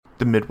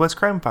The Midwest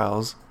Crime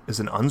Files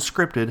is an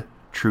unscripted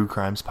true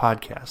crimes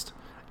podcast.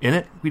 In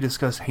it, we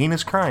discuss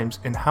heinous crimes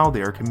and how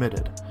they are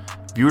committed.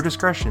 Viewer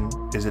discretion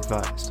is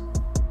advised.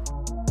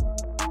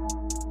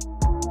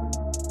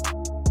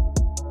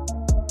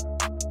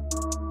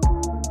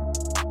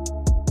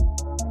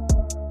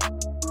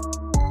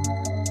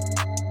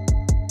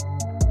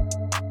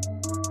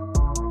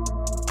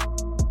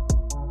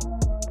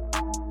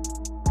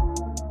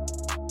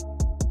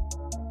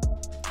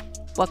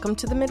 Welcome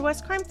to the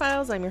Midwest Crime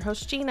Files. I'm your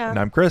host, Gina. And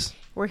I'm Chris.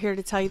 We're here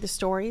to tell you the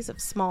stories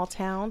of small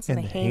towns and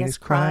And the heinous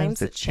crimes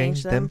that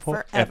changed them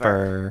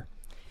forever.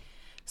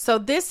 So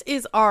this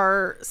is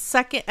our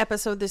second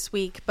episode this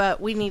week,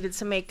 but we needed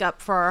to make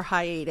up for our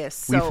hiatus.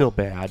 So We feel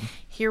bad.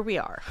 here we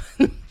are.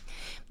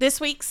 This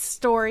week's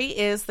story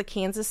is the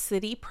Kansas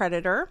City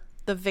Predator,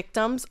 the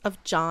victims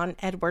of John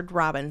Edward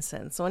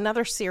Robinson. So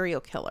another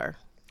serial killer.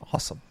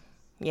 Awesome.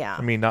 Yeah.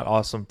 I mean, not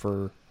awesome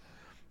for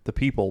the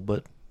people,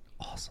 but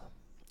awesome.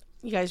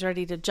 You guys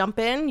ready to jump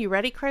in? You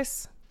ready,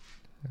 Chris?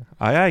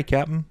 Aye, aye,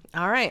 Captain.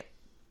 All right.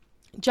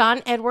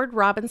 John Edward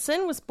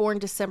Robinson was born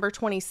December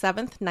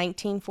 27th,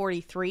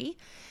 1943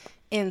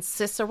 in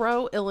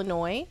Cicero,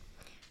 Illinois.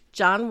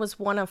 John was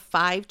one of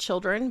 5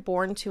 children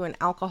born to an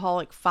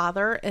alcoholic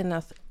father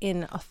and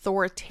an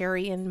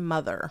authoritarian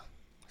mother.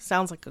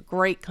 Sounds like a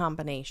great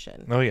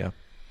combination. Oh, yeah.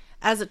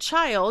 As a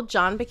child,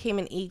 John became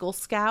an Eagle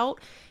Scout.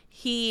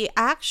 He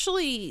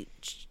actually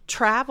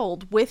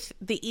traveled with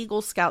the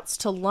Eagle Scouts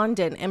to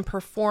London and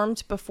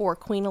performed before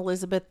Queen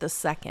Elizabeth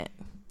II.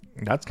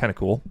 That's kind of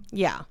cool.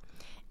 Yeah.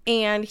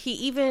 And he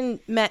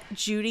even met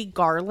Judy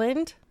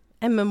Garland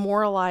and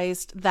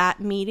memorialized that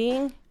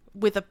meeting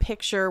with a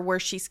picture where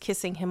she's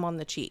kissing him on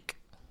the cheek.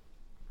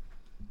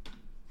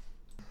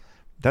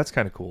 That's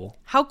kind of cool.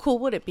 How cool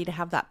would it be to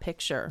have that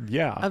picture?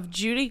 Yeah. Of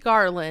Judy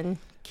Garland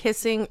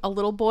kissing a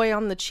little boy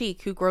on the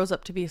cheek who grows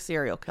up to be a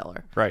serial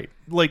killer. Right.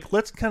 Like,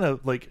 let's kind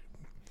of like,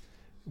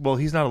 well,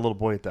 he's not a little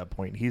boy at that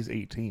point. He's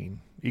 18.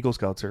 Eagle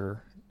Scouts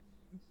are,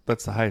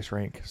 that's the highest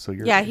rank. So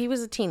you're, Yeah, he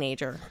was a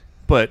teenager.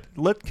 But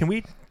can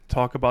we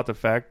talk about the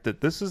fact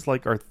that this is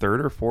like our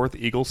 3rd or 4th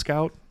Eagle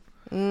Scout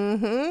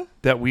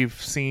that we've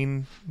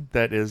seen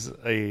that is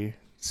a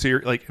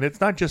and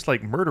it's not just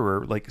like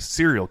murderer, like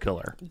serial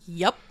killer.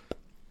 Yep.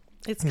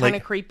 It's kind of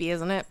Like- creepy,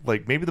 isn't it?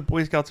 Like maybe the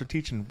Boy Scouts are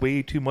teaching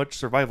way too much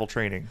survival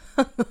training.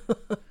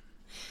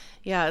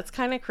 Yeah, it's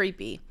kind of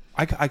creepy.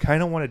 I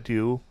kind of want to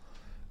do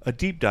a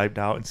deep dive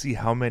now and see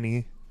how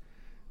many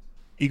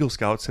Eagle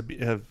Scouts have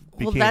became.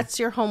 Well, that's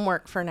your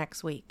homework for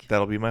next week.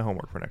 That'll be my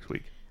homework for next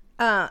week.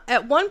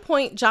 At one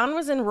point, John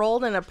was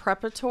enrolled in a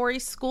preparatory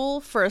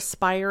school for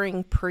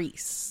aspiring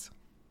priests.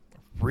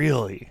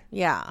 Really?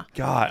 Yeah.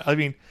 God, I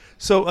mean,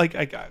 so like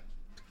I got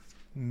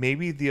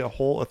maybe the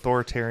whole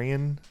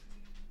authoritarian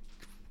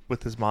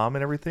with his mom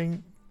and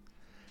everything.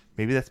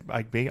 Maybe that's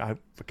like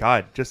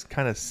God, just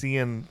kind of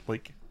seeing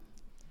like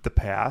the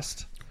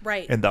past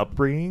Right. and the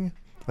upbringing.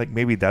 Like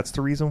maybe that's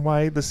the reason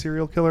why the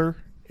serial killer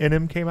in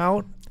him came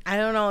out. I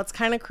don't know. It's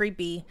kind of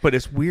creepy. But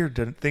it's weird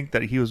to think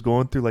that he was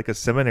going through like a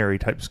seminary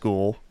type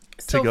school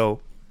So- to go.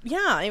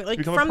 Yeah. Like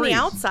Become a from the priest.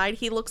 outside,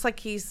 he looks like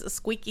he's a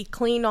squeaky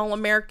clean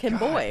all-American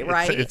boy, God,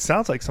 right? It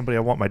sounds like somebody I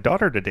want my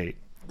daughter to date.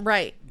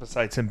 Right.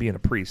 Besides him being a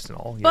priest and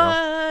all, you know.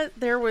 But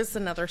there was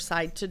another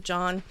side to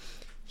John.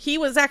 He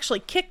was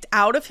actually kicked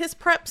out of his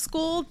prep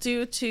school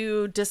due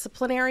to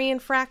disciplinary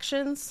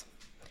infractions.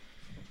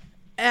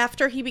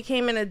 After he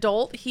became an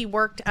adult, he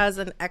worked as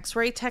an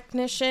x-ray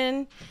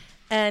technician,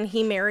 and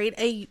he married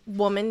a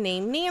woman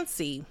named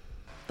Nancy.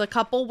 The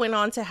couple went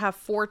on to have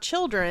 4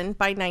 children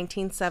by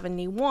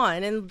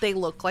 1971, and they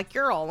look like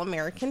your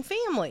all-American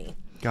family.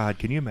 God,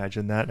 can you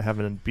imagine that,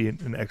 having to be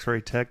an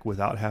X-ray tech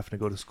without having to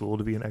go to school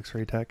to be an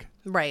X-ray tech?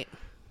 Right.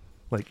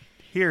 Like,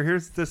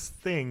 here's this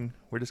thing.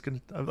 We're just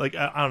gonna like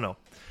I don't know.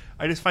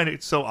 I just find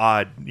it so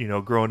odd, you know,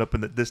 growing up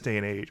in this day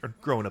and age,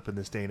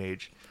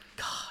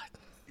 God.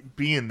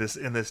 being in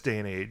this day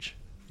and age.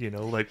 You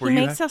know, like He where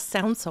makes us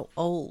sound so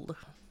old.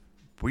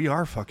 we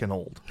are fucking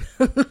old.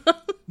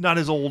 Not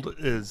as old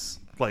as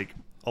like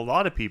a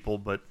lot of people,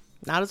 but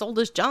Not as old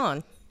as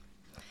John.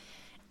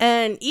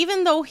 And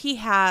even though he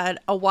had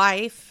a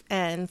wife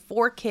and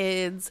 4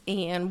 kids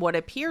and what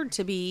appeared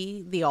to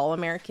be the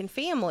all-American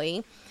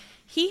family,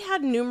 he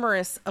had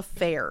numerous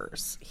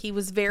affairs. He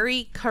was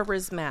very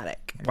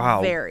charismatic.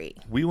 wow, Very.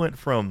 We went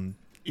from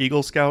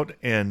Eagle Scout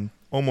and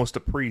almost a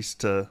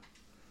priest to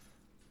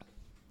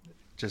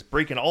just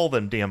breaking all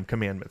them damn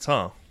commandments,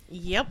 huh?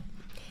 Yep.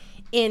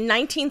 In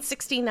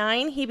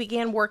 1969, he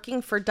began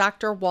working for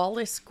Dr.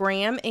 Wallace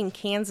Graham in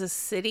Kansas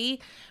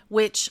City,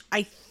 which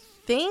I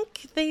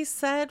think they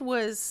said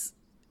was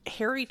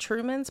Harry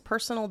Truman's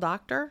personal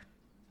doctor.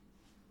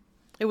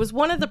 It was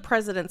one of the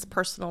president's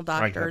personal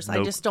doctors.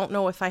 I just don't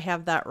know if I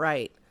have that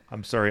right.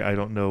 I'm sorry, I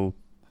don't know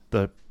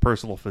the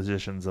personal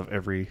physicians of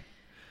every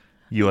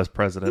U.S.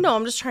 president. No,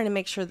 I'm just trying to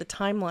make sure the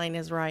timeline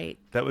is right.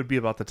 That would be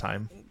about the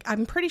time.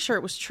 I'm pretty sure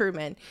it was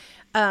Truman.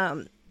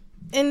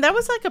 And that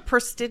was like a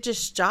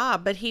prestigious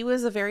job, but he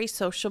was a very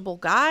sociable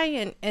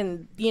guy.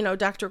 And you know,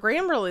 Dr.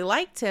 Graham really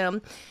liked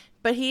him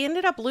But he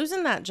ended up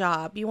losing that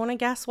job. You want to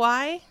guess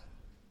why?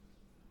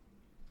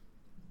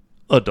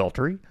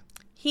 Adultery?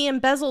 He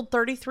embezzled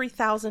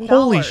 $33,000.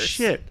 Holy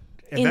shit.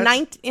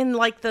 And in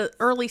like the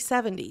early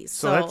 70s.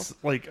 So that's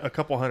like a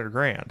couple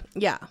 $100,000.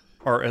 Yeah.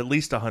 Or at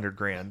least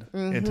 $100,000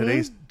 in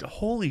today's.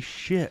 Holy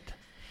shit.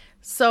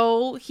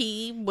 So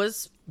he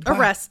was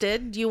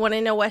arrested. Do you want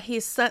to know what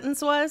his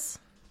sentence was?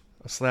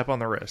 A slap on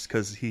the wrist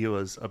because he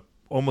was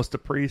almost a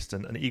priest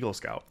and an Eagle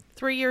Scout.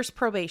 3 years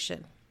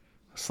probation.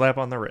 A slap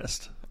on the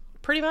wrist.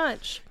 Pretty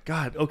much.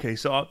 God, okay,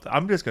 so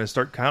I'm just going to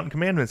start counting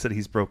commandments that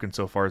he's broken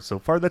so far. So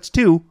far, that's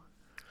 2.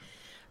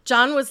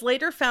 John was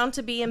later found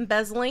to be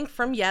embezzling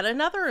from yet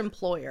another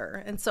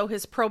employer, and so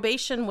his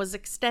probation was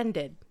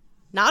extended.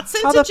 Not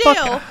sent to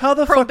jail. How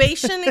the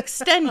probation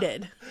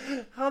extended.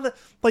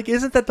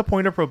 Isn't that the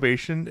point of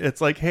probation? It's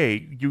like,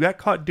 hey, you got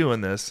caught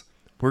doing this.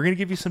 We're going to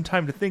give you some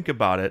time to think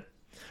about it.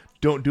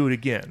 Don't do it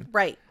again.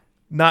 Right.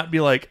 Not be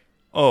like,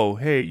 oh,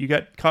 hey, you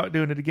got caught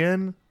doing it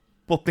again?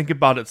 We'll think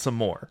about it some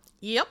more.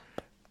 Yep.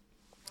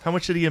 How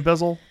much did he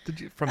embezzle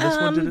from this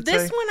one, did it say?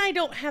 This one I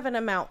don't have an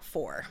amount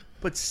for.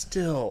 But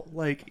still,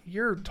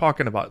 you're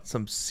talking about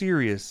some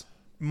serious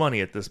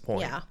money at this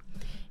point. Yeah.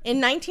 In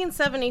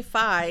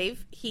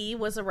 1975, he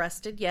was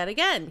arrested yet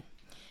again.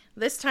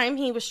 This time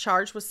he was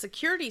charged with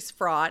securities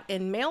fraud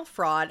and mail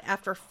fraud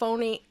after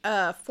forming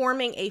a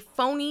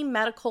phony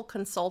medical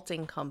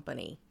consulting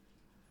company.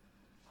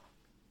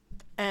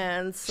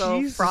 And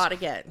so fraud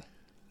again.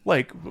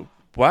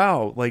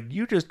 Wow.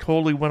 You just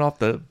totally went off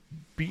the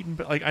beaten.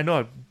 I know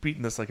I've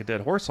beaten this like a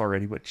dead horse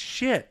already, but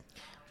shit.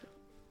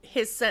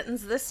 His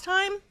sentence this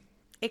time,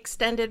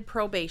 extended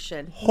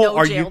probation.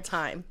 No jail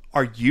time.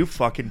 Are you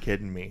fucking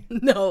kidding me?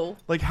 No.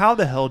 How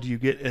the hell do you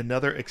get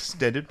another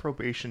extended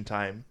probation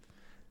time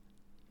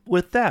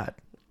with that?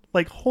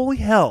 Holy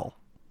hell.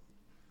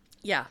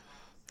 Yeah.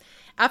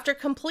 After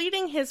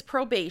completing his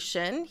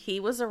probation, he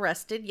was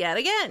arrested yet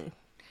again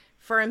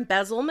for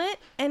embezzlement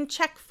and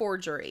check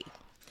forgery.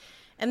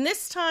 And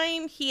this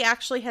time, he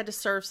actually had to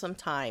serve some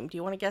time. Do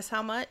you want to guess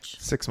how much?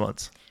 6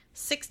 months.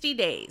 60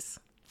 days.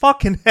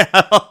 Fucking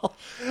hell.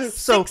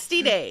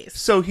 60 days.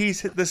 So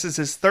this is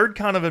his third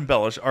count of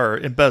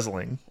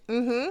embezzling.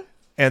 Mm-hmm.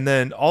 And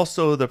then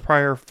also the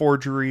prior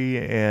forgery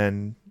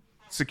and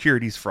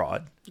securities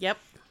fraud. Yep.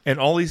 And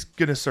all he's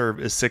going to serve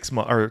is 6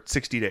 months or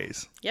 60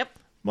 days. Yep.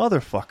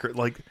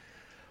 Motherfucker.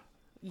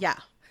 Yeah.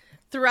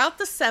 Throughout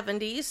the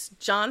 70s,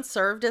 John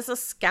served as a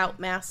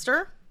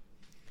scoutmaster,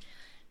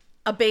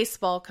 a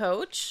baseball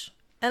coach,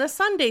 and a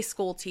Sunday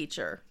school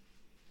teacher.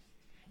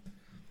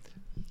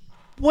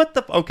 What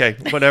the... Okay,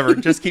 whatever.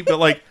 Just keep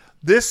it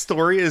this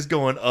story is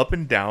going up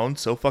and down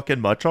so fucking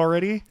much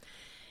already.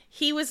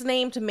 He was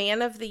named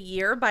Man of the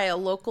Year by a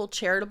local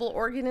charitable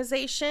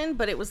organization,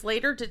 but it was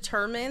later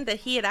determined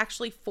that he had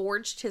actually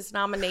forged his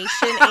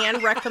nomination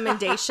and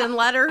recommendation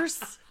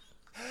letters.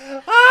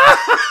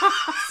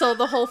 So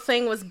the whole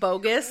thing was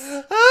bogus.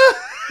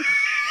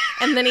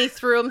 And then he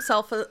threw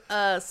himself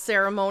a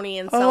ceremony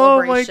and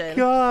celebration. Oh my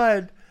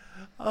God.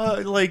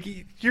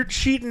 You're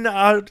cheating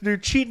out. You're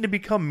cheating to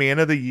become Man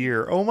of the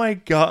Year. Oh my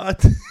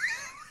God.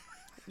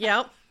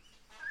 Yep.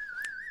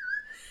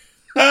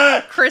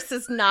 Chris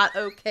is not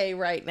okay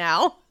right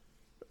now.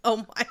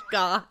 Oh my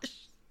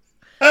gosh.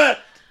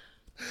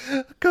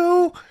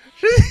 Go.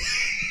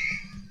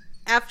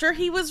 After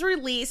he was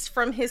released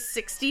from his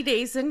 60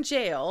 days in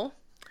jail,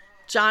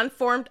 John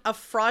formed a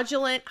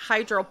fraudulent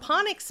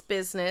hydroponics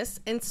business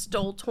and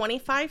stole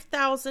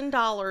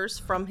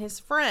 $25,000 from his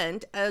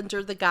friend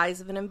under the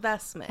guise of an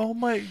investment. Oh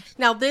my.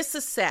 Now, this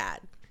is sad.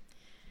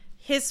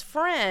 His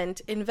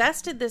friend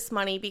invested this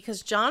money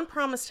because John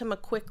promised him a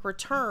quick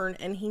return,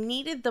 and he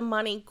needed the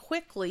money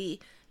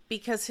quickly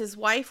because his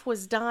wife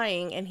was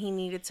dying and he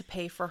needed to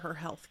pay for her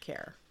health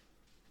care.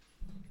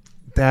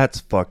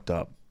 That's fucked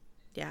up.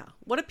 Yeah.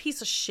 What a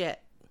piece of shit.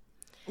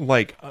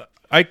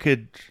 I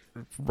could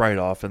write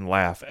off and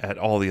laugh at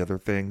all the other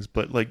things,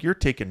 but you're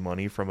taking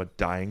money from a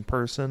dying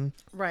person.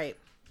 Right.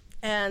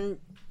 And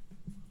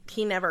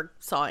he never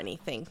saw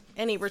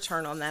any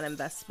return on that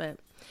investment.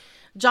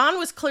 John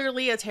was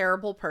clearly a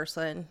terrible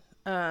person,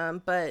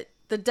 but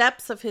the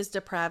depths of his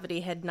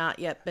depravity had not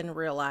yet been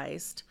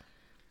realized.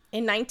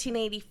 In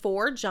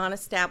 1984, John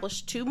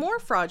established 2 more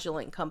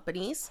fraudulent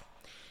companies,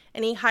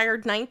 and he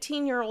hired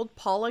 19-year-old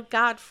Paula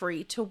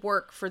Godfrey to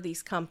work for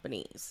these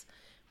companies.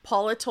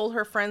 Paula told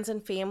her friends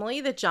and family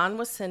that John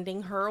was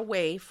sending her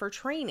away for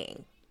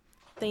training.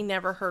 They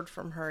never heard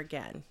from her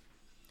again.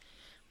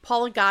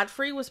 Paula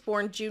Godfrey was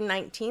born June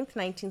 19th,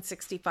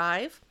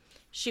 1965.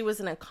 She was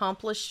an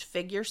accomplished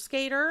figure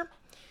skater.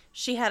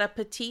 She had a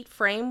petite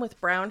frame with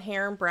brown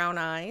hair and brown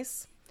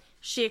eyes.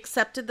 She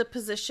accepted the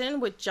position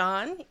with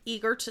John,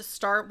 eager to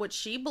start what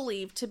she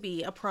believed to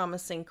be a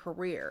promising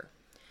career.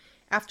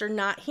 After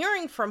not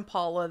hearing from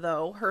Paula,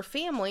 though, her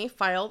family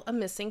filed a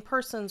missing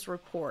persons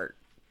report.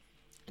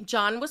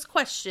 John was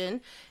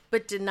questioned,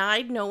 but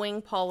denied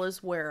knowing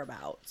Paula's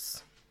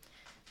whereabouts.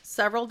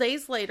 Several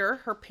days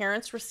later, her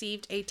parents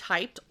received a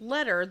typed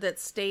letter that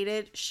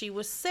stated she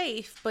was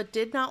safe, but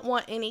did not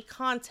want any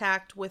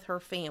contact with her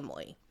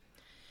family.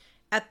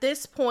 At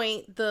this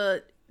point,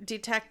 the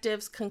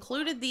detectives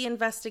concluded the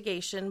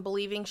investigation,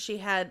 believing she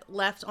had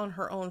left on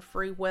her own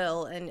free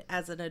will and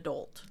as an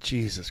adult.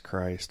 Jesus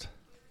Christ.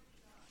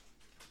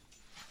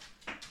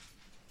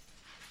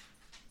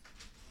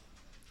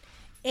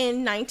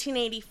 In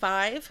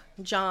 1985,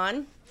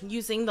 John,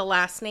 using the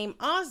last name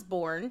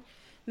Osborne,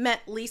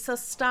 met Lisa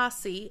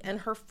Stassi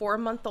and her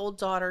 4-month-old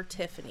daughter,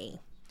 Tiffany.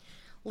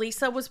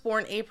 Lisa was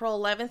born April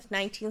 11th,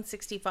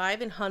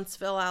 1965 in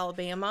Huntsville,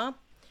 Alabama.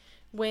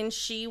 When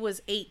she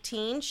was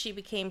 18, she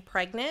became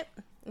pregnant,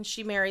 and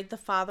she married the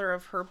father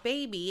of her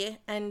baby,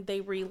 and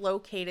they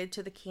relocated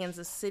to the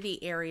Kansas City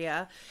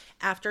area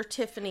after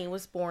Tiffany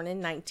was born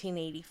in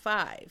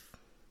 1985.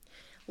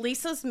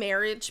 Lisa's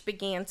marriage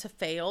began to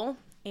fail,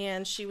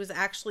 and she was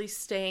actually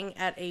staying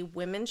at a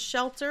women's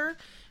shelter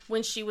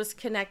when she was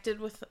connected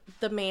with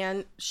the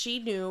man she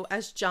knew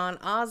as John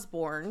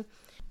Osborne,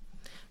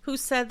 who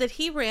said that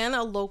he ran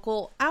a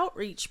local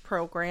outreach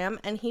program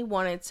and he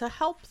wanted to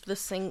help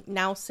the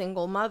now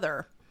single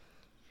mother.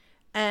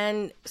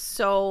 And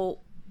so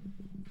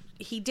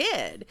he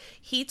did.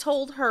 He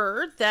told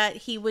her that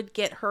he would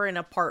get her an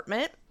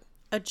apartment,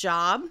 a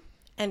job,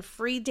 and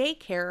free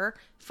daycare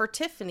for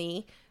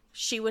Tiffany.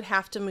 She would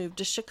have to move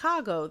to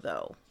Chicago,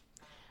 though.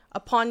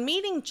 Upon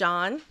meeting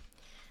John,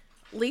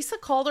 Lisa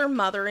called her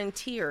mother in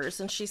tears,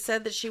 and she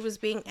said that she was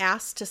being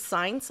asked to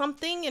sign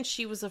something, and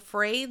she was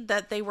afraid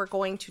that they were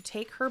going to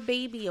take her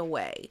baby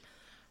away.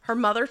 Her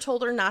mother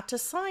told her not to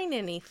sign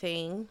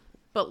anything,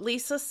 but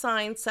Lisa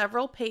signed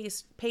several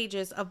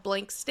pages of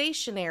blank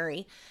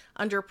stationery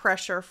under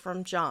pressure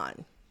from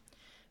John.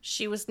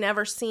 She was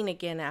never seen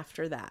again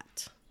after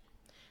that.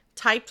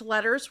 Typed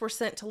letters were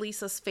sent to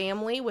Lisa's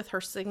family with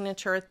her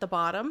signature at the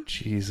bottom.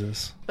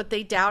 Jesus. But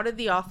they doubted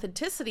the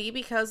authenticity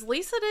because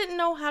Lisa didn't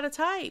know how to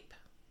type.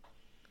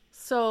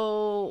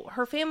 So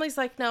her family's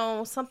like,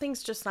 no,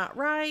 something's just not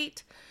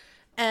right.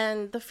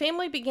 And the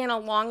family began a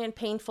long and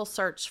painful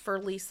search for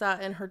Lisa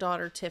and her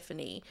daughter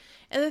Tiffany.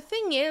 And the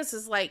thing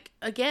is like,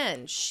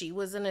 again, she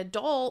was an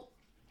adult.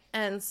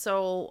 And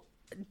so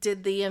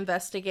did the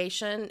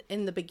investigation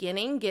in the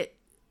beginning get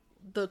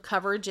the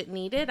coverage it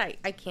needed?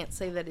 I can't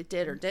say that it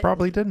did or didn't.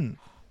 Probably didn't.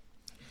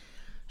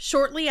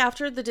 Shortly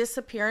after the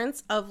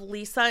disappearance of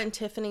Lisa and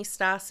Tiffany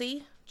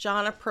Stassi,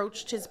 John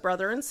approached his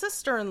brother and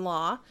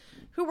sister-in-law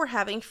who were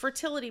having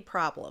fertility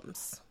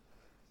problems.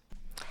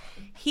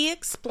 He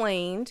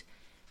explained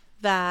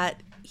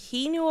that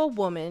he knew a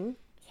woman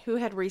who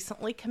had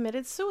recently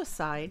committed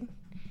suicide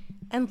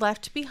and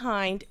left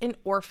behind an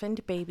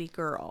orphaned baby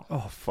girl.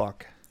 Oh,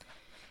 fuck.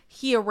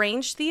 He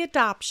arranged the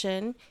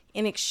adoption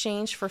in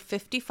exchange for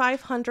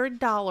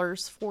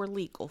 $5,500 for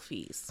legal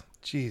fees.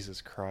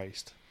 Jesus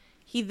Christ.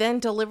 He then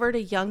delivered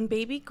a young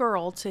baby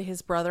girl to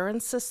his brother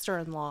and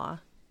sister-in-law,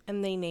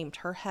 and they named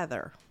her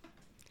Heather.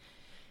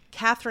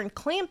 Catherine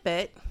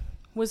Clampett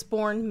was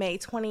born May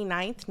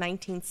 29th,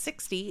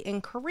 1960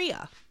 in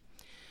Korea.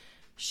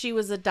 She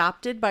was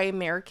adopted by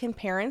American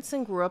parents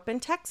and grew up in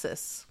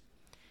Texas.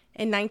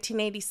 In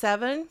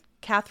 1987,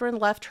 Catherine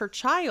left her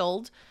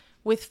child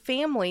with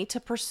family to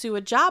pursue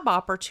a job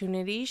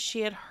opportunity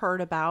she had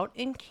heard about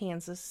in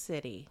Kansas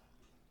City.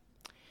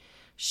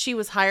 She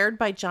was hired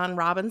by John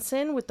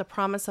Robinson with the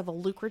promise of a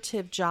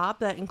lucrative job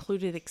that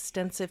included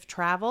extensive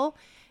travel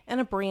and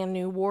a brand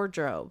new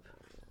wardrobe.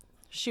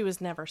 She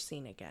was never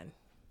seen again.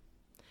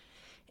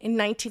 In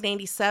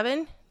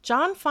 1987,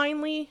 John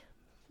finally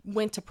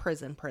went to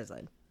prison.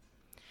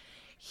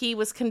 He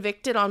was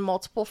convicted on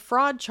multiple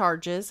fraud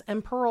charges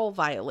and parole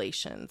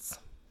violations.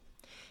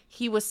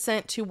 He was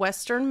sent to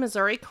Western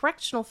Missouri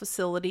Correctional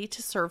Facility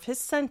to serve his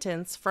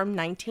sentence from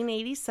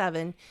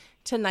 1987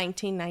 to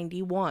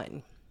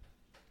 1991.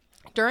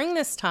 During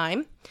this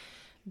time,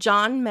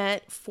 John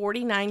met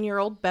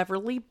 49-year-old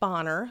Beverly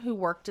Bonner, who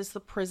worked as the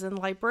prison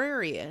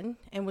librarian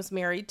and was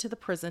married to the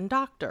prison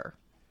doctor.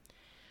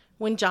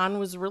 When John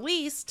was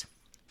released,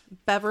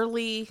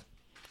 Beverly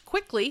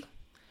quickly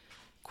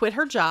quit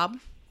her job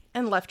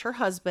and left her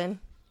husband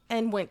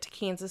and went to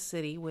Kansas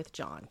City with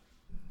John.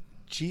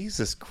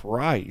 Jesus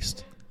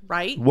Christ.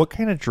 Right? What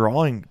kind of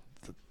drawing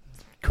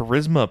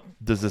charisma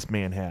does this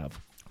man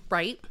have?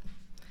 Right.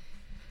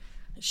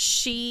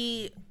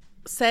 She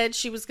said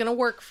she was going to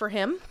work for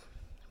him,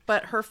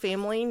 but her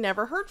family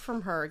never heard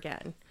from her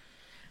again.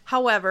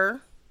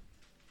 However,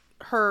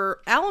 her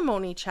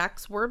alimony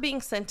checks were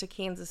being sent to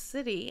Kansas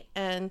City,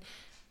 and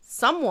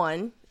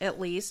someone, at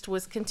least,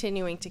 was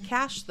continuing to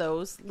cash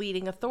those,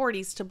 leading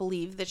authorities to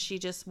believe that she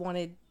just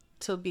wanted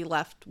to be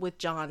left with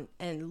John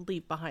and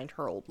leave behind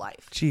her old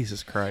life.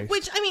 Jesus Christ.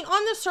 Which, I mean,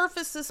 on the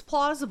surface is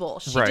plausible.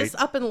 She Right. just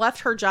up and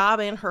left her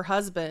job and her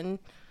husband,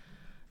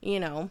 you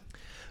know.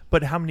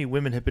 But how many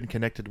women have been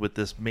connected with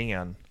this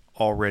man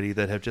already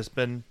that have just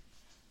been,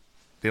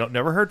 they don't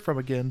never heard from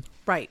again?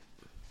 Right.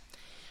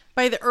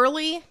 By the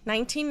early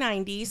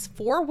 1990s,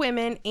 4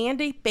 women and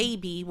a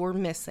baby were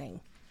missing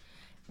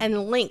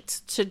and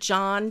linked to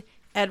John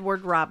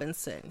Edward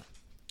Robinson.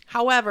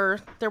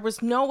 However, there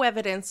was no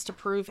evidence to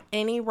prove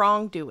any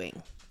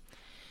wrongdoing.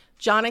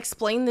 John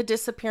explained the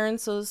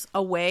disappearances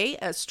away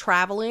as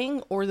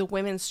traveling or the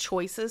women's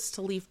choices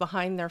to leave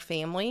behind their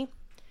family.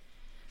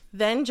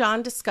 Then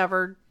John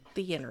discovered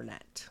the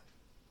internet.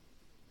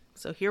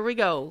 So here we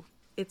go.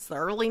 It's the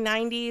early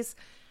 90s.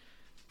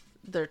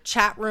 Their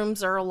chat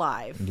rooms are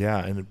alive. Yeah,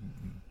 and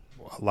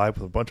alive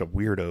with a bunch of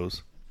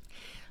weirdos.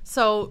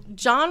 So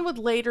John would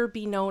later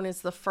be known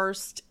as the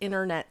first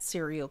internet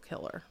serial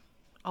killer,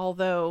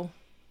 although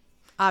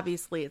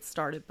obviously it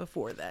started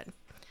before then.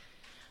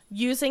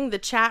 Using the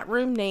chat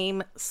room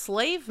name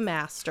Slave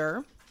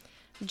Master,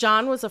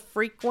 John was a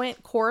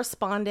frequent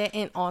correspondent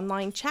in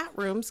online chat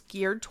rooms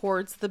geared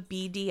towards the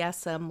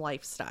BDSM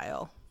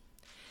lifestyle.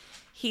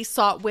 He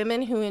sought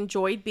women who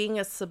enjoyed being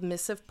a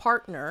submissive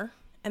partner,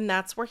 and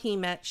that's where he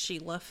met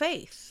Sheila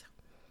Faith.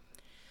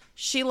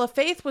 Sheila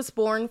Faith was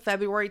born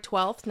February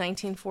 12th,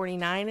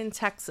 1949 in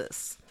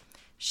Texas.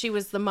 She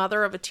was the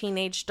mother of a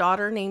teenage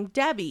daughter named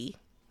Debbie.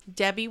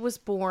 Debbie was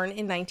born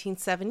in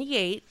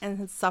 1978 and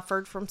had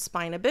suffered from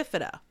spina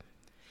bifida.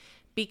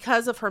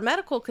 Because of her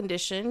medical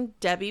condition,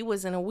 Debbie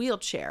was in a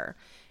wheelchair.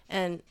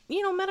 And,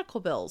 medical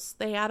bills,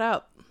 they add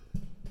up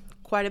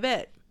quite a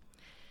bit.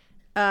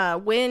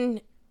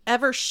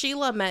 Whenever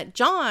Sheila met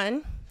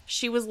John,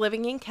 she was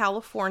living in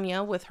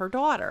California with her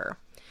daughter.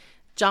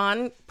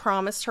 John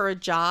promised her a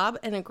job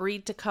and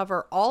agreed to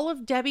cover all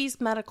of Debbie's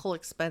medical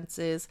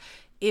expenses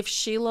if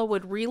Sheila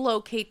would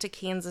relocate to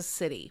Kansas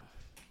City.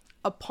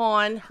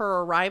 Upon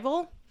her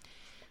arrival,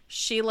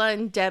 Sheila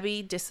and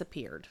Debbie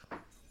disappeared.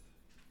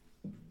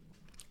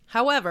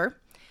 However,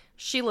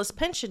 Sheila's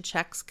pension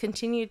checks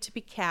continued to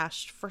be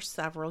cashed for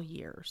several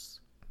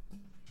years.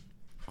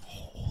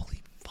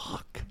 Holy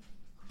fuck.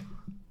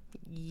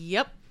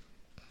 Yep.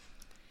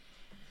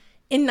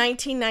 In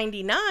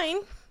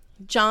 1999,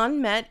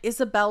 John met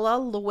Isabella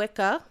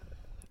Lewicka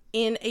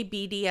in a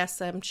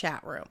BDSM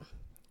chat room.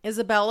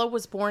 Isabella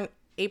was born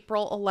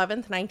April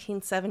 11th,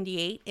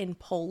 1978 in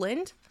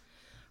Poland.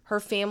 Her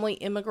family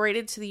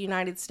immigrated to the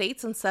United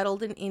States and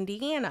settled in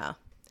Indiana.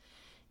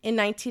 In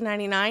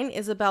 1999,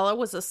 Isabella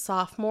was a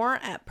sophomore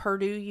at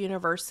Purdue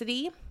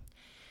University.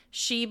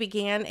 She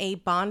began a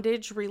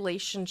bondage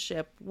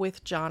relationship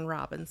with John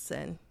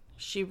Robinson.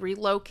 She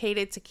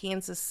relocated to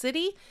Kansas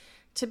City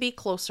to be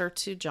closer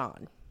to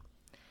John.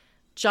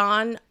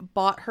 John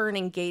bought her an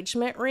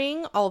engagement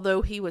ring,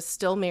 although he was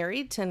still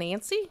married to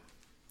Nancy.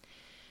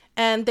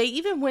 And they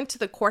even went to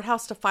the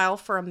courthouse to file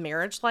for a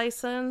marriage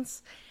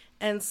license.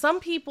 And some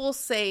people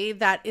say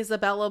that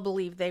Isabella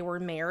believed they were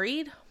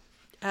married.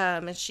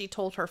 And she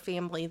told her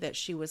family that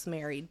she was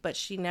married, but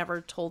she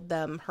never told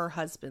them her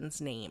husband's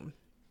name.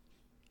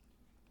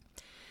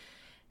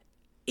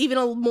 Even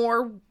a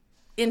more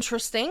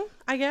interesting,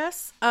 I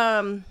guess,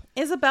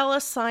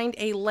 Isabella signed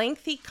a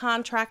lengthy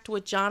contract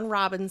with John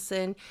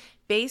Robinson,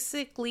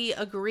 basically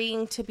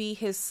agreeing to be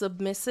his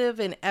submissive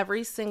in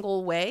every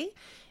single way,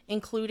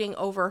 including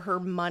over her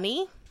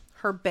money,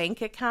 her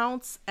bank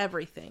accounts,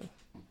 everything.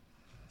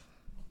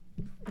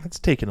 That's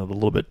taken it a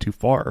little bit too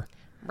far.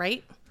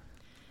 Right?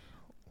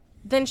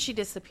 Then she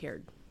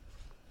disappeared.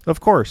 Of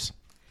course.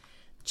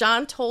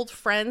 John told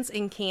friends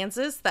in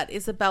Kansas that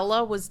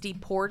Isabella was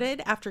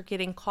deported after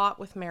getting caught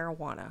with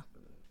marijuana.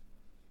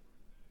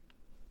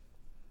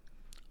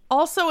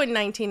 Also in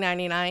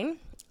 1999,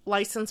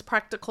 licensed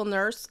practical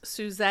nurse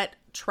Suzette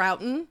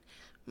Troughton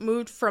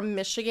moved from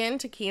Michigan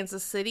to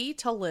Kansas City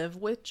to live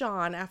with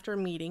John after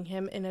meeting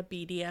him in a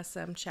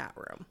BDSM chat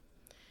room.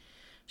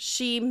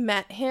 She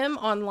met him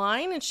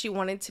online and she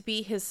wanted to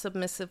be his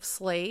submissive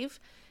slave,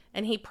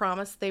 and he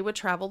promised they would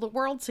travel the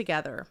world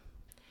together.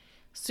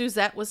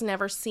 Suzette was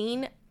never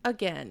seen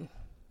again.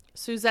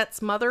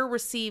 Suzette's mother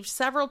received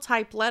several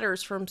typed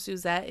letters from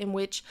Suzette in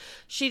which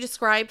she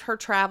described her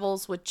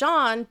travels with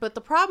John, but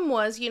the problem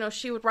was,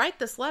 she would write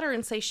this letter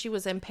and say she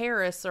was in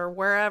Paris or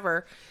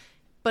wherever,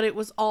 but it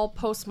was all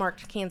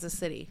postmarked Kansas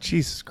City.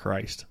 Jesus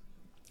Christ.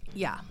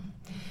 Yeah.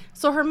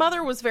 So her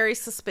mother was very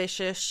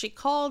suspicious. She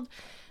called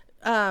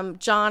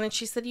John and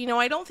she said,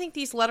 I don't think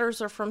these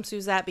letters are from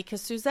Suzette,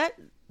 because Suzette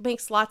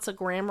makes lots of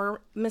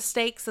grammar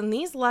mistakes and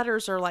these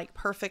letters are like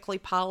perfectly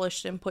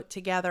polished and put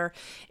together.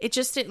 It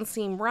just didn't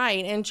seem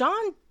right. And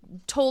John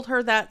told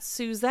her that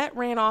Suzette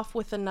ran off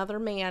with another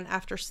man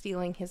after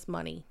stealing his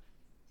money.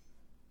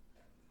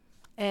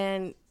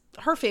 And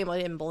her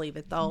family didn't believe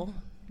it though.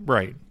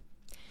 Right.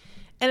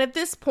 And at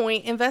this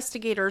point,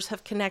 investigators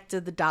have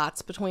connected the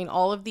dots between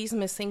all of these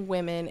missing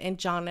women and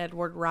John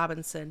Edward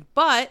Robinson,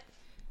 but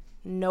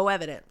no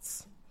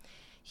evidence.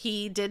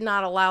 He did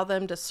not allow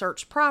them to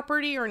search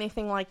property or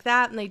anything like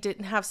that, and they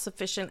didn't have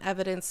sufficient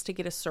evidence to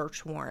get a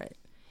search warrant.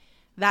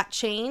 That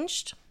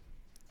changed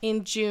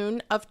in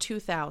June of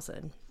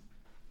 2000.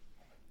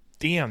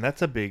 Damn,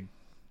 that's a big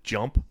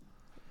jump.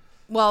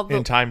 Well,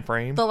 in time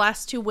frame. The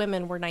last two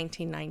women were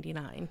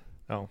 1999.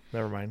 Oh,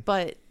 never mind.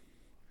 But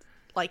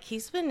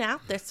he's been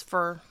at this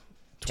for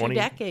 2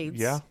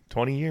 decades. Yeah,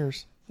 20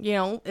 years.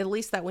 At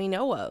least that we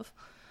know of.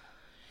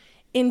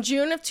 In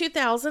June of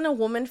 2000, a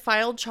woman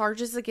filed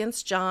charges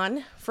against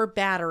John for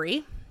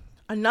battery.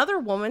 Another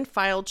woman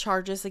filed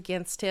charges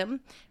against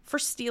him for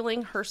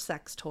stealing her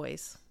sex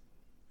toys.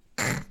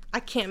 I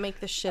can't make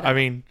this shit up. I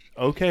mean,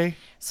 okay.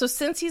 So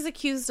since he's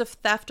accused of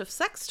theft of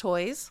sex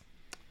toys,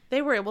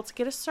 they were able to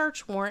get a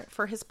search warrant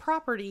for his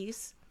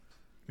properties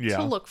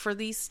to look for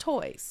these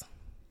toys.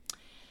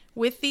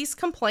 With these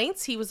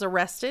complaints, he was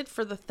arrested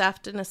for the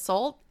theft and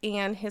assault,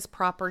 and his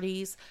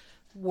properties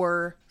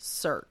were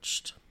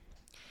searched.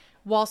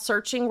 While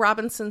searching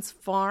Robinson's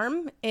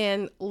farm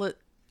in,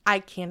 I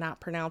cannot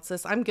pronounce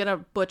this, I'm going to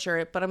butcher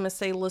it, but I'm going to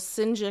say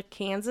Lucinda,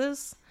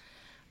 Kansas,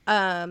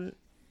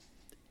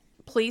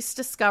 police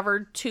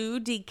discovered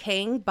 2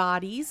 decaying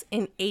bodies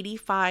in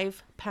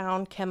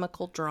 85-pound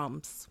chemical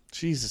drums.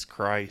 Jesus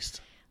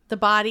Christ. The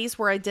bodies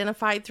were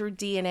identified through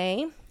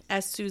DNA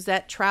as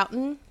Suzette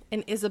Troughton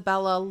and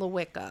Isabella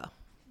Lewicka,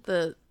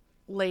 the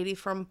lady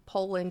from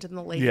Poland and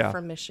the lady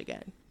from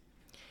Michigan.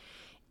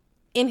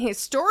 In his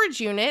storage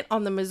unit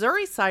on the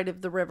Missouri side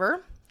of the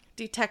river,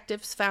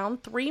 detectives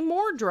found 3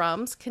 more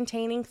drums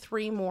containing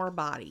 3 more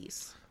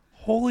bodies.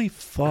 Holy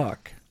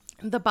fuck.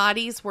 The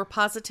bodies were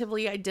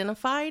positively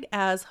identified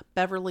as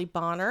Beverly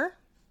Bonner,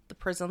 the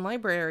prison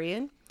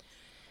librarian,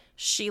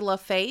 Sheila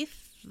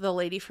Faith, the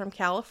lady from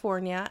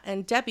California,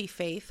 and Debbie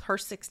Faith, her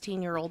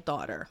 16-year-old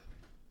daughter.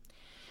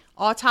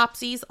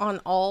 Autopsies on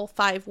all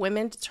 5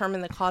 women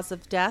determined the cause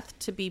of death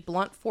to be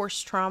blunt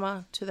force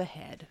trauma to the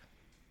head.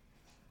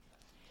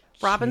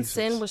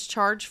 Robinson was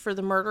charged for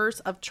the murders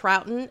of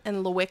Troughton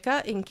and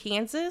Lewicka in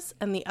Kansas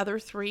and the other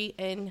 3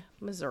 in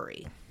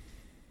Missouri.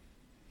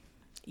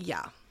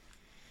 Yeah.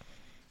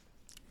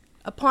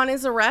 Upon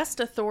his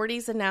arrest,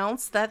 authorities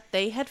announced that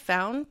they had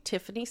found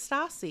Tiffany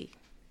Stassi,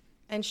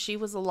 and she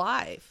was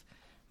alive.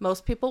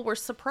 Most people were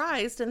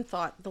surprised and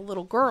thought the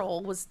little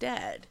girl was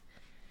dead.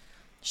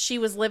 She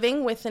was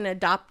living with an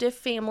adoptive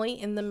family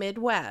in the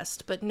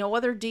Midwest, but no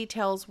other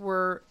details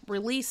were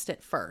released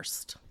at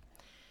first.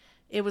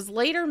 It was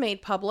later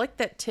made public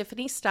that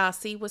Tiffany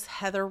Stassi was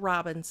Heather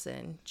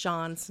Robinson,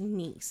 John's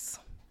niece.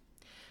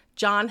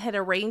 John had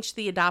arranged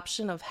the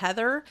adoption of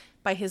Heather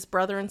by his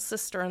brother and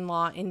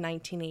sister-in-law in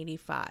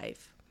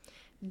 1985.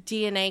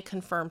 DNA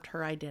confirmed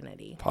her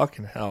identity.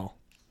 Fucking hell.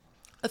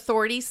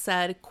 Authorities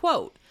said,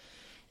 quote,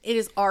 "It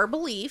is our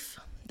belief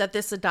that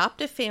this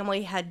adoptive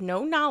family had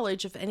no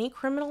knowledge of any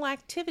criminal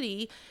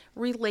activity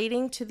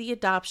relating to the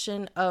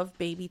adoption of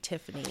baby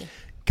Tiffany."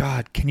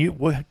 God, can you,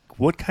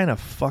 what kind of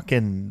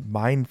fucking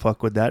mind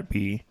fuck would that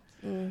be?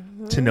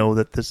 Mm-hmm. To know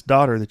that this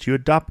daughter that you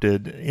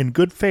adopted in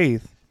good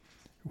faith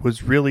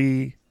was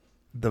really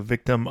the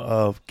victim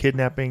of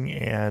kidnapping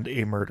and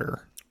a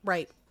murder.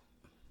 Right.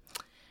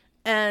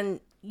 And,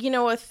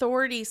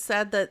 authorities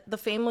said that the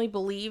family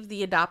believed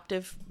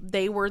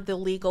they were the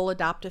legal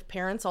adoptive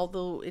parents,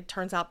 although it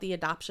turns out the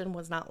adoption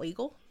was not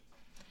legal,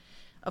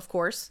 of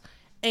course.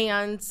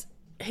 And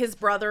his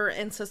brother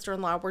and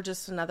sister-in-law were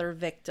just another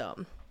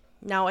victim.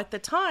 Now, at the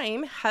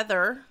time,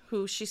 Heather,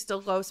 who she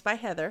still goes by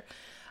Heather,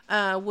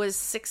 was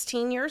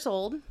 16 years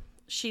old.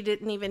 She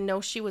didn't even know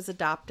she was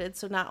adopted.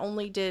 So not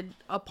only did,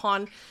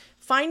 upon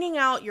finding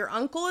out your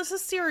uncle is a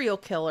serial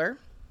killer,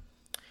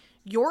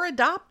 you're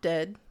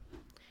adopted,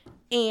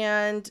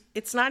 and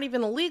it's not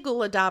even a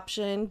legal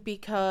adoption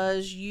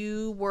because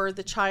you were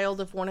the child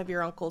of one of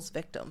your uncle's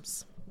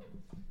victims.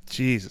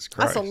 Jesus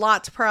Christ. That's a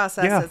lot to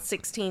process at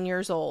 16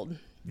 years old.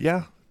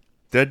 Yeah.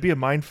 That'd be a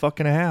mind fuck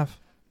and a half.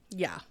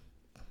 Yeah.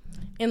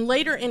 In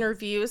later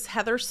interviews,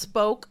 Heather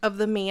spoke of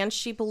the man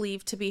she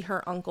believed to be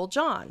her Uncle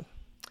John.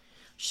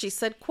 She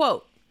said,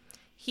 quote,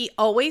 "He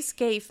always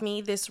gave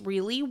me this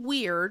really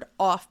weird,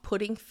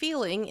 off-putting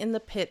feeling in the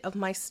pit of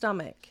my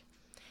stomach.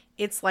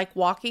 It's like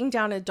walking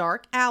down a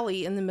dark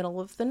alley in the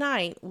middle of the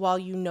night while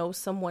you know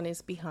someone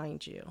is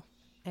behind you."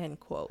 End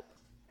quote.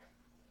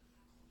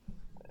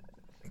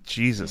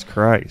 Jesus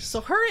Christ.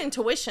 So her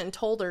intuition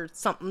told her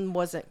something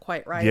wasn't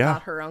quite right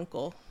about her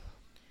uncle.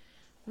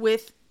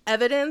 With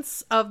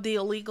evidence of the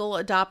illegal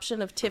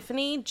adoption of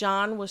Tiffany,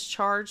 John was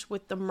charged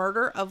with the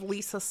murder of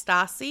Lisa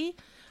Stassi,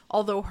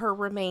 although her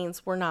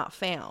remains were not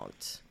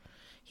found.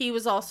 He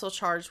was also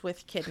charged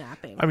with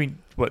kidnapping. I mean,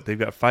 what, they've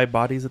got 5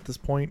 bodies at this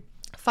point?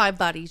 5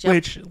 bodies, yep.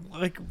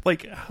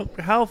 Which,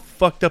 how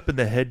fucked up in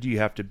the head do you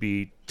have to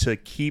be to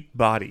keep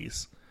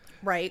bodies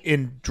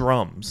in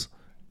drums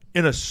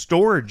in a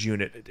storage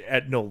unit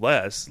at no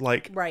less?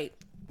 Like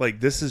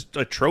this is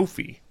a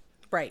trophy.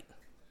 Right.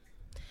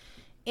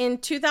 In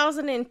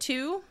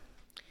 2002,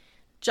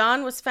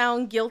 John was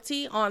found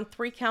guilty on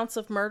 3 counts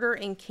of murder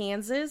in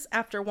Kansas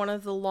after one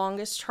of the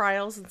longest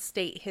trials in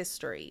state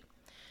history.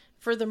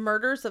 For the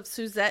murders of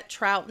Suzette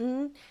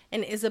Troughton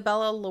and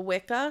Isabella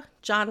Lewicka,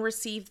 John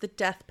received the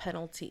death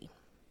penalty.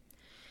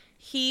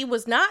 He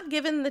was not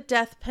given the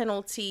death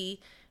penalty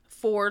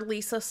for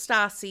Lisa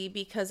Stassi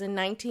because in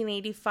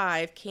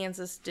 1985,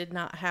 Kansas did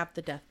not have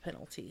the death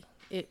penalty.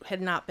 It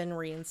had not been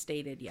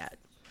reinstated yet.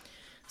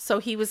 So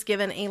he was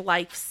given a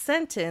life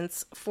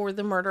sentence for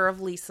the murder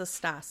of Lisa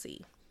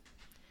Stassi.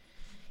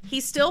 He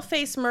still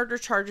faced murder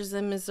charges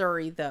in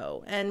Missouri,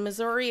 though, and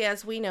Missouri,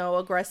 as we know,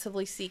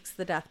 aggressively seeks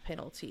the death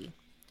penalty.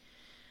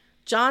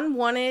 John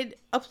wanted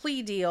a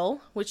plea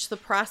deal, which the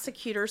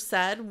prosecutor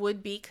said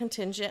would be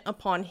contingent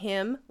upon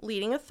him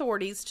leading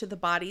authorities to the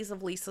bodies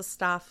of Lisa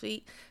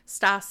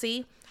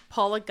Stassi,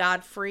 Paula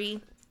Godfrey,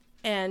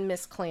 and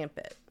Miss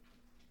Clampett.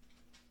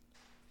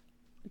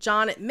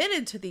 John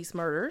admitted to these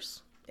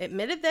murders,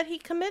 admitted that he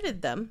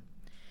committed them,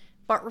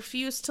 but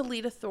refused to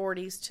lead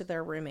authorities to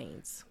their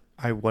remains.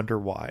 I wonder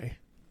why.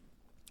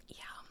 Yeah.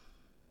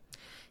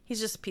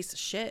 He's just a piece of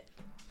shit.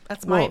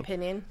 That's my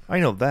opinion.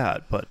 I know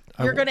that, but...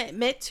 You're going to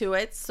admit to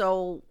it,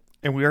 so...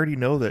 And we already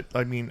know that.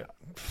 I mean,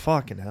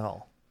 fucking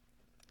hell.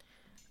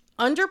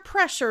 Under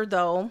pressure,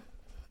 though,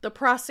 the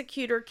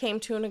prosecutor came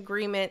to an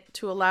agreement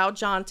to allow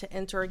John to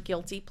enter a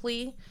guilty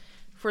plea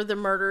for the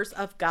murders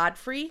of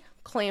Godfrey,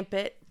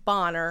 Clampett,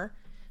 Bonner,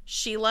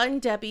 Sheila, and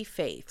Debbie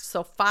Faith.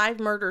 So 5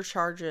 murder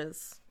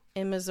charges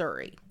in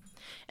Missouri.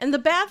 And the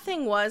bad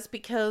thing was,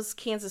 because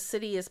Kansas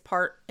City is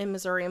part in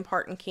Missouri and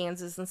part in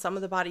Kansas, and some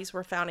of the bodies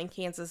were found in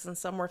Kansas and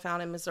some were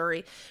found in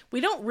Missouri,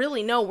 we don't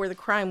really know where the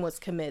crime was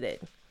committed,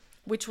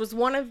 which was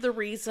one of the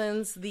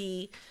reasons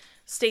the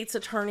state's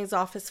attorney's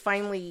office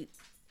finally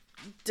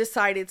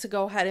decided to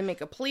go ahead and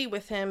make a plea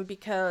with him,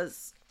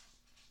 because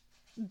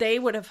they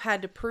would have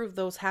had to prove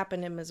those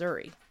happened in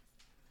Missouri.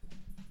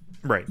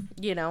 Right.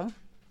 You know?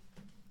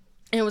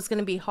 It was going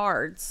to be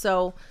hard.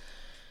 So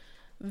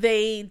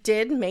they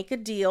did make a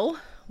deal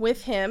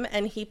with him,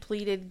 and he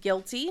pleaded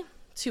guilty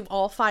to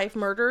all 5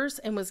 murders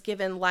and was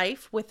given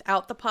life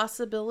without the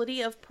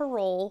possibility of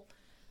parole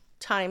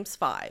times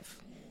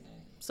 5.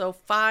 So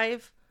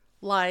 5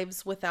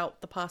 lives without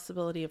the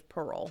possibility of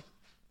parole.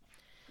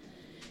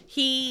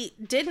 He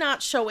did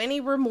not show any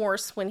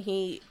remorse when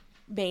he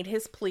made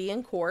his plea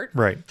in court.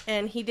 Right.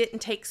 And he didn't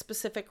take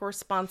specific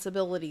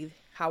responsibility,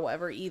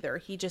 however, either.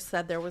 He just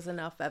said there was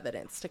enough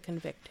evidence to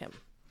convict him.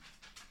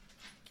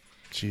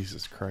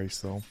 Jesus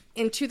Christ, though.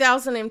 In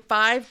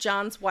 2005,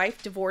 John's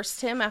wife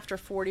divorced him after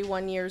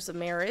 41 years of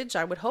marriage.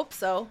 I would hope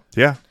so.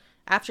 Yeah.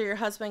 After your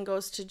husband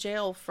goes to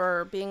jail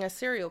for being a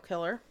serial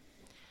killer.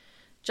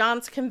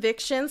 John's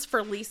convictions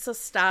for Lisa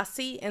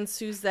Stassi and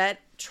Suzette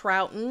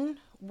Troughton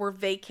were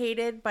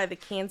vacated by the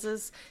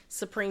Kansas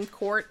Supreme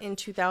Court in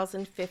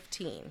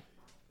 2015.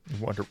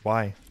 I wonder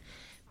why.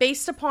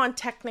 Based upon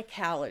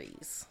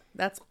technicalities.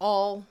 That's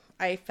all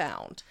I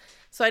found.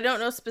 So I don't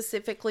know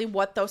specifically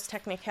what those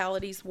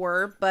technicalities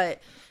were, but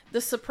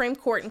the Supreme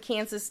Court in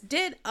Kansas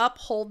did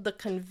uphold the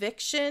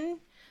conviction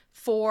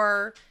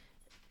for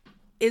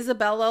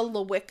Isabella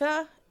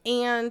Lewicka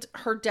and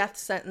her death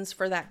sentence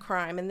for that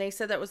crime. And they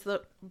said that was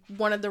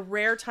one of the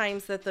rare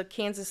times that the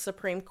Kansas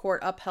Supreme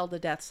Court upheld a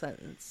death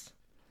sentence.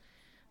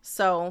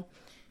 So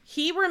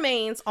he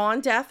remains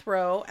on death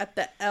row at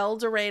the El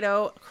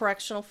Dorado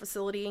Correctional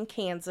Facility in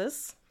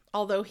Kansas,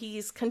 although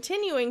he's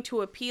continuing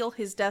to appeal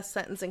his death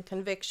sentence and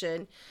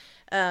conviction.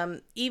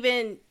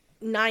 Even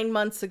 9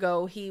 months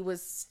ago, he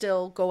was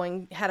still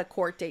had a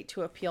court date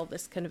to appeal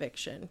this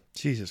conviction.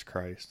 Jesus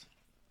Christ.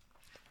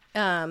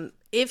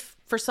 If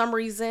for some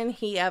reason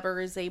he ever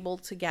is able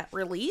to get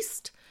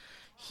released,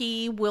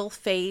 he will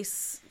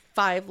face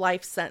 5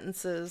 life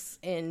sentences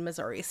in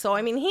Missouri. So,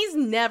 I mean, he's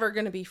never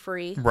going to be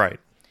free. Right.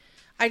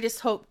 I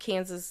just hope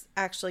Kansas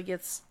actually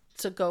gets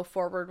to go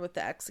forward with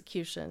the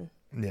execution.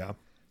 Yeah.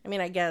 I mean,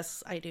 I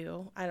guess I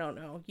do. I don't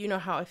know. You know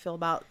how I feel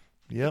about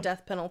the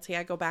death penalty.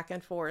 I go back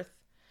and forth.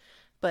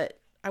 But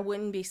I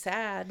wouldn't be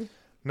sad.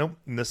 Nope.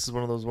 And this is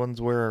one of those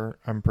ones where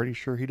I'm pretty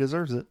sure he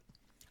deserves it.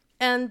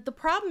 And the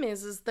problem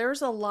is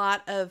there's a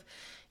lot of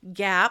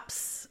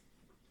gaps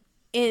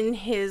in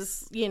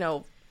his,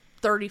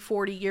 30,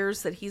 40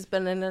 years that he's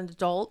been an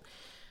adult,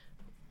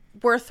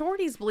 where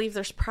authorities believe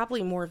there's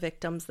probably more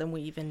victims than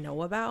we even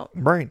know about.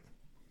 Right.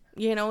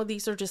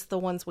 These are just the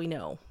ones we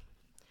know.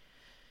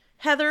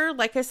 Heather,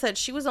 like I said,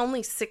 she was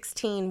only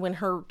 16 when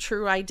her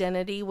true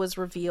identity was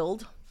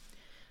revealed.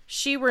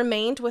 She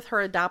remained with her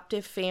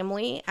adoptive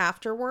family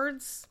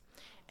afterwards.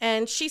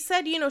 And she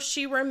said,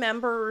 she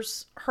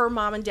remembers her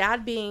mom and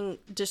dad being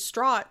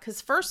distraught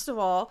because, first of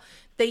all,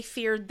 they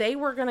feared they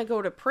were going to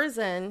go to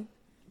prison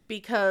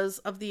because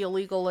of the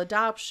illegal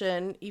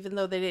adoption, even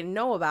though they didn't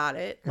know about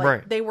it.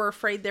 Right. They were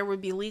afraid there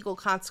would be legal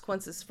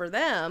consequences for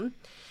them.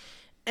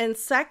 And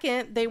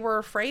second, they were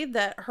afraid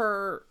that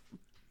her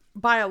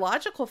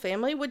biological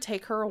family would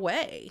take her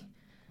away.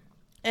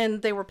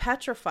 And they were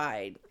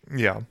petrified.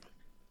 Yeah.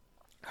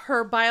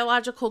 Her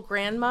biological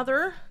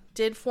grandmother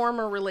did form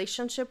a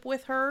relationship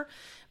with her,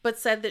 but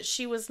said that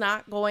she was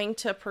not going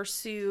to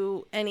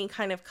pursue any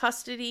kind of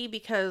custody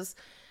because,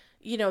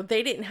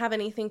 they didn't have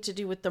anything to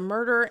do with the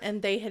murder,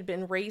 and they had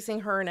been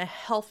raising her in a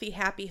healthy,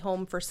 happy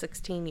home for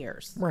 16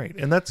 years. Right.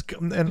 And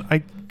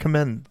I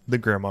commend the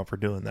grandma for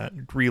doing that,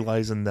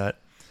 realizing that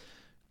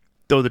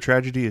though the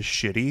tragedy is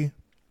shitty,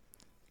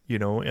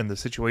 and the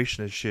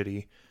situation is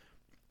shitty,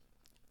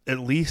 at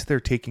least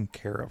they're taking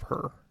care of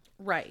her.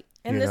 Right.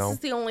 And this is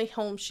the only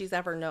home she's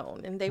ever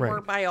known. And they were,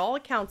 by all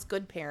accounts,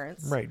 good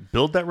parents. Right.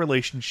 Build that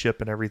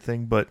relationship and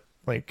everything. But,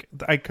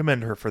 I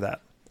commend her for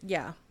that.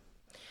 Yeah.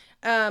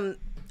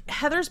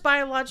 Heather's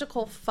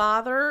biological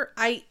father,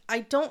 I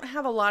don't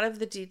have a lot of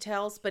the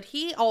details, but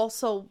he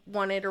also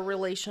wanted a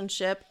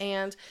relationship,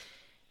 and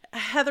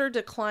Heather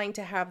declined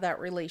to have that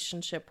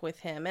relationship with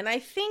him. And I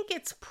think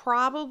it's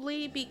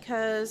probably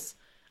because,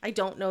 I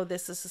don't know,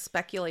 this is a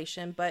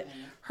speculation, but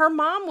her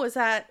mom was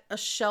at a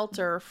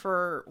shelter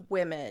for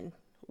women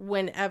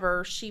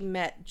whenever she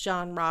met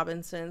John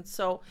Robinson.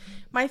 So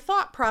my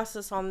thought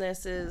process on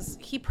this is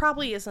he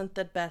probably isn't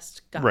the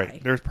best guy.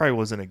 Right. There probably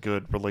wasn't a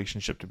good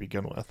relationship to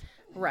begin with.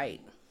 Right.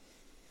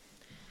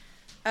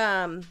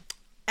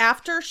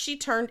 After she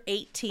turned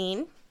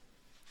 18,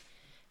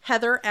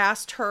 Heather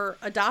asked her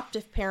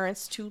adoptive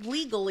parents to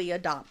legally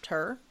adopt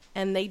her,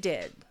 and they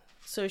did.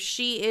 So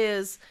she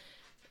is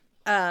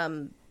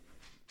the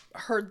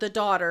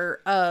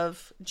daughter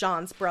of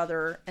John's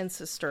brother and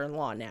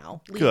sister-in-law now,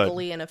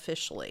 legally and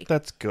officially.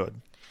 That's good.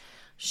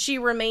 She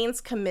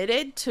remains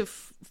committed to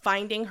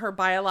finding her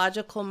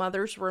biological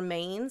mother's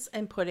remains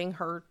and putting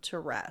her to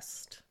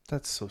rest.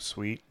 That's so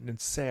sweet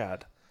and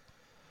sad.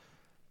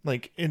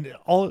 Like, and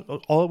all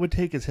it would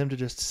take is him to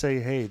just say,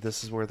 "Hey,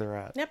 this is where they're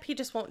at." Yep, he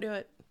just won't do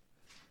it.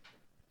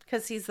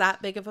 Because he's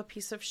that big of a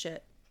piece of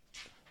shit.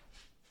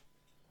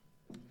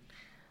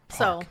 Fuck.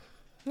 So,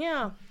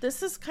 yeah,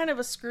 this is kind of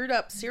a screwed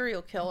up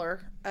serial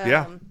killer.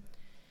 Yeah.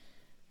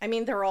 I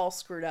mean, they're all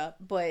screwed up,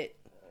 but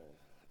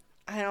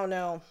I don't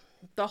know.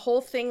 The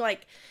whole thing,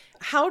 like,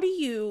 how do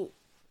you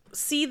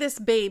see this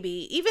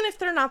baby, even if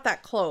they're not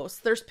that close?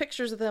 There's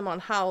pictures of them on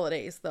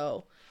holidays,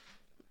 though.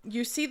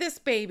 You see this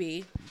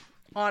baby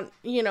on,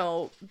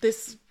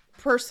 this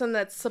person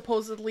that's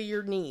supposedly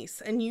your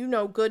niece, and you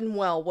know good and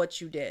well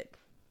what you did.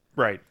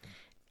 Right.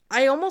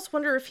 I almost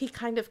wonder if he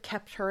kind of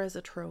kept her as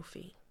a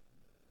trophy.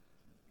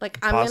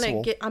 Like,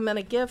 Possible. I'm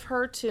gonna give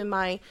her to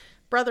my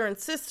brother and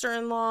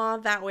sister-in-law.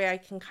 That way I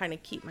can kind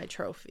of keep my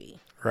trophy.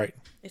 Right.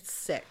 It's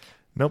sick.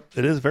 Nope.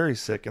 It is very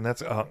sick, and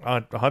that's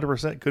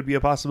 100% could be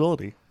a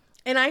possibility.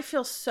 And I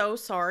feel so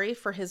sorry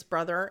for his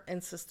brother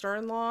and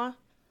sister-in-law.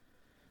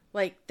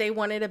 Like, they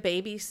wanted a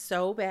baby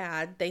so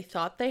bad. They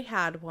thought they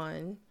had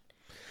one.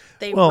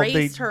 They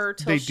raised her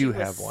till she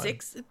was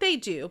 6. They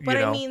do. But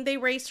I mean, they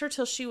raised her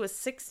till she was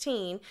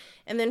 16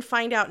 and then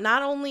find out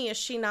not only is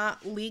she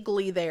not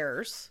legally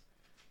theirs,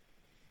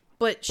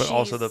 but she's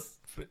also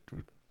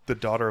the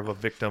daughter of a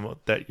victim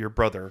that your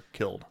brother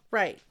killed.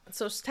 Right.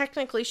 So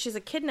technically she's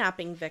a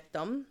kidnapping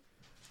victim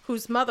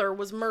whose mother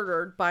was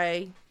murdered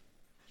by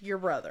your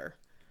brother.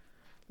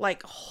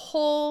 Like,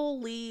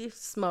 holy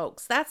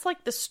smokes. That's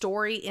like the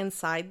story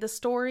inside the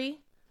story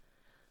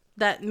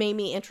that made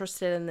me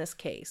interested in this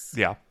case.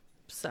 Yeah.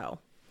 So,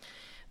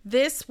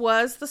 this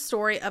was the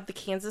story of the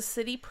Kansas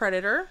City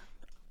Predator.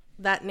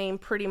 That name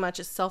pretty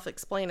much is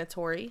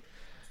self-explanatory.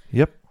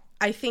 Yep.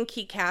 I think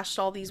he cashed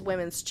all these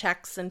women's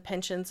checks and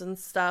pensions and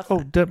stuff.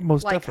 Oh,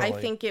 most definitely. I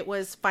think it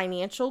was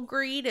financial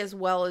greed as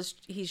well as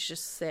he's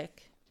just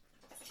sick.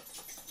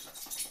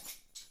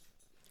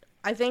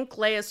 I think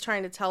Leia's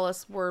trying to tell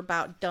us we're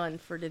about done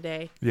for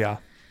today. Yeah.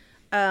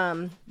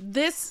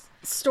 This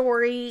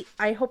story,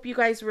 I hope you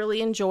guys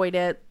really enjoyed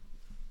it.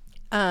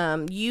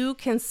 You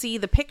can see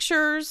the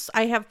pictures.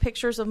 I have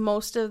pictures of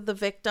most of the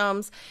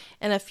victims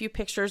and a few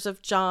pictures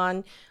of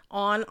John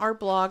on our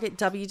blog at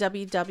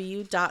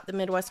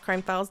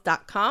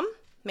www.themidwestcrimefiles.com.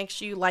 Make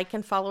sure you like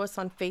and follow us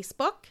on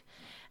Facebook.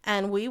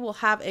 And we will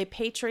have a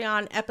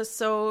Patreon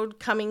episode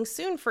coming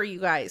soon for you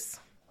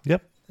guys.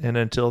 Yep. And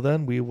until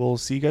then, we will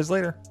see you guys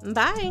later.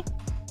 Bye.